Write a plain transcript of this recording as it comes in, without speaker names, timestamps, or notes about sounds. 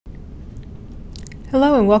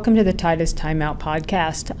Hello and welcome to the Titus Timeout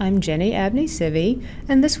podcast. I'm Jenny Abney-Civy,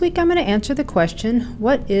 and this week I'm going to answer the question,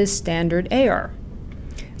 what is standard air?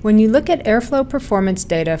 When you look at airflow performance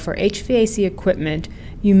data for HVAC equipment,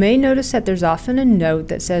 you may notice that there's often a note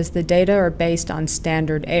that says the data are based on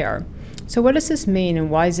standard air. So what does this mean and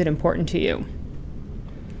why is it important to you?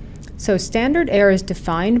 So standard air is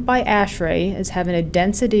defined by ASHRAE as having a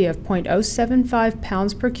density of 0.075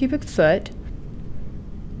 pounds per cubic foot,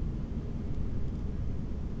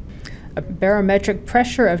 a barometric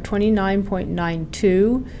pressure of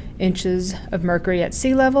 29.92 inches of mercury at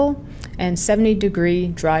sea level, and 70-degree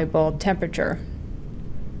dry bulb temperature.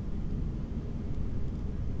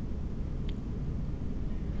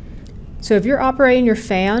 So if you're operating your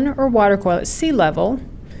fan or water coil at sea level,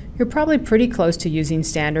 you're probably pretty close to using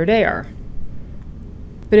standard air.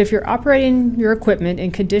 But if you're operating your equipment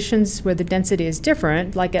in conditions where the density is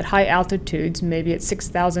different, like at high altitudes, maybe at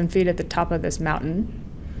 6,000 feet at the top of this mountain,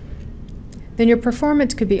 then your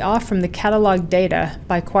performance could be off from the catalog data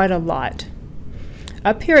by quite a lot.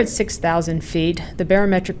 Up here at 6,000 feet, the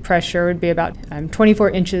barometric pressure would be about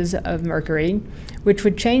 24 inches of mercury, which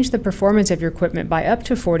would change the performance of your equipment by up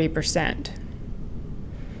to 40%.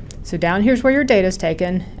 So down here's where your data is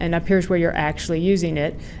taken, and up here's where you're actually using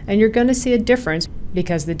it, and you're going to see a difference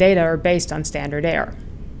because the data are based on standard air.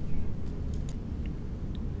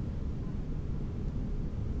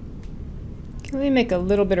 Let me make a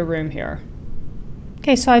little bit of room here.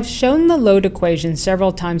 Okay, so I've shown the load equation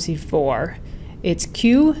several times before. It's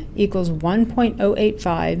Q equals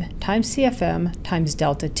 1.085 times CFM times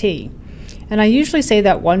delta T. And I usually say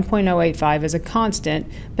that 1.085 is a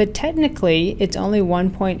constant, but technically it's only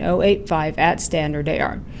 1.085 at standard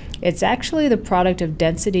air. It's actually the product of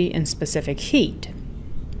density and specific heat.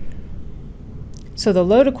 So the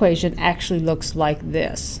load equation actually looks like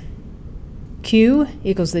this. Q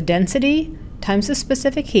equals the density times the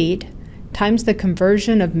specific heat times the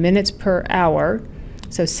conversion of minutes per hour,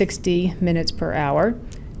 so 60 minutes per hour,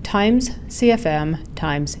 times CFM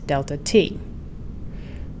times delta T.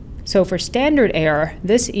 So for standard air,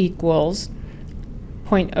 this equals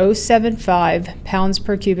 0.075 pounds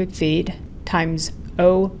per cubic feet times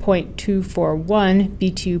 0.241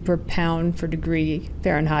 BTU per pound per degree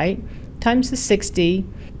Fahrenheit times the 60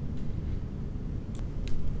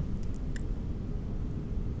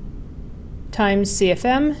 times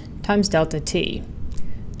CFM times delta T.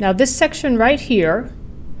 Now this section right here,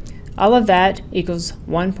 all of that equals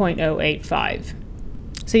 1.085.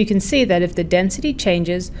 So you can see that if the density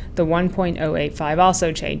changes, the 1.085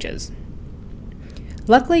 also changes.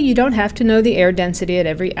 Luckily, you don't have to know the air density at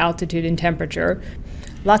every altitude and temperature.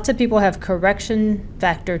 Lots of people have correction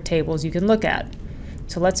factor tables you can look at.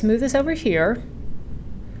 So let's move this over here.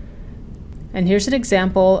 And here's an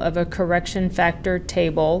example of a correction factor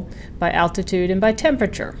table by altitude and by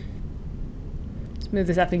temperature. Let's move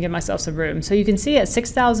this up and give myself some room. So you can see at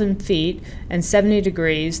 6,000 feet and 70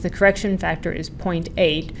 degrees, the correction factor is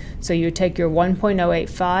 0.8. So you take your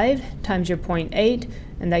 1.085 times your 0.8,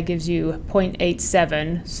 and that gives you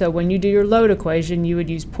 0.87. So when you do your load equation, you would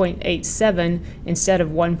use 0.87 instead of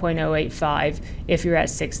 1.085 if you're at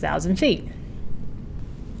 6,000 feet.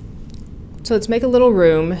 So let's make a little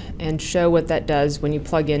room and show what that does when you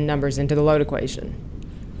plug in numbers into the load equation.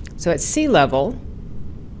 So at sea level,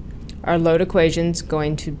 our load equation is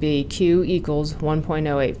going to be Q equals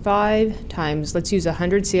 1.085 times, let's use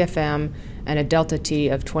 100 CFM and a delta T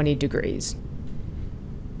of 20 degrees.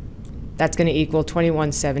 That's going to equal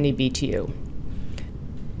 2170 BTU.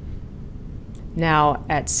 Now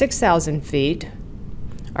at 6,000 feet,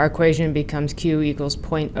 our equation becomes Q equals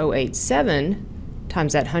 0.087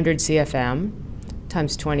 times that 100 CFM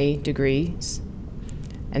times 20 degrees,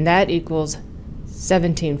 and that equals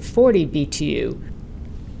 1740 BTU.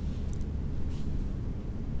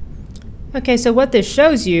 Okay, so what this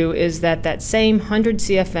shows you is that that same 100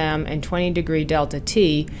 CFM and 20 degree delta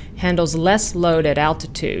T handles less load at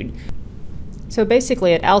altitude. So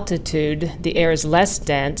basically at altitude, the air is less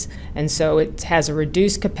dense, and so it has a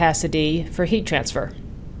reduced capacity for heat transfer.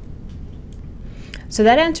 So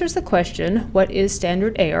that answers the question, what is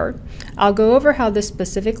standard air? I'll go over how this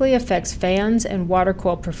specifically affects fans and water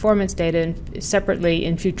coil performance data separately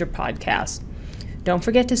in future podcasts. Don't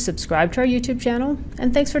forget to subscribe to our YouTube channel,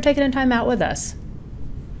 and thanks for taking the time out with us.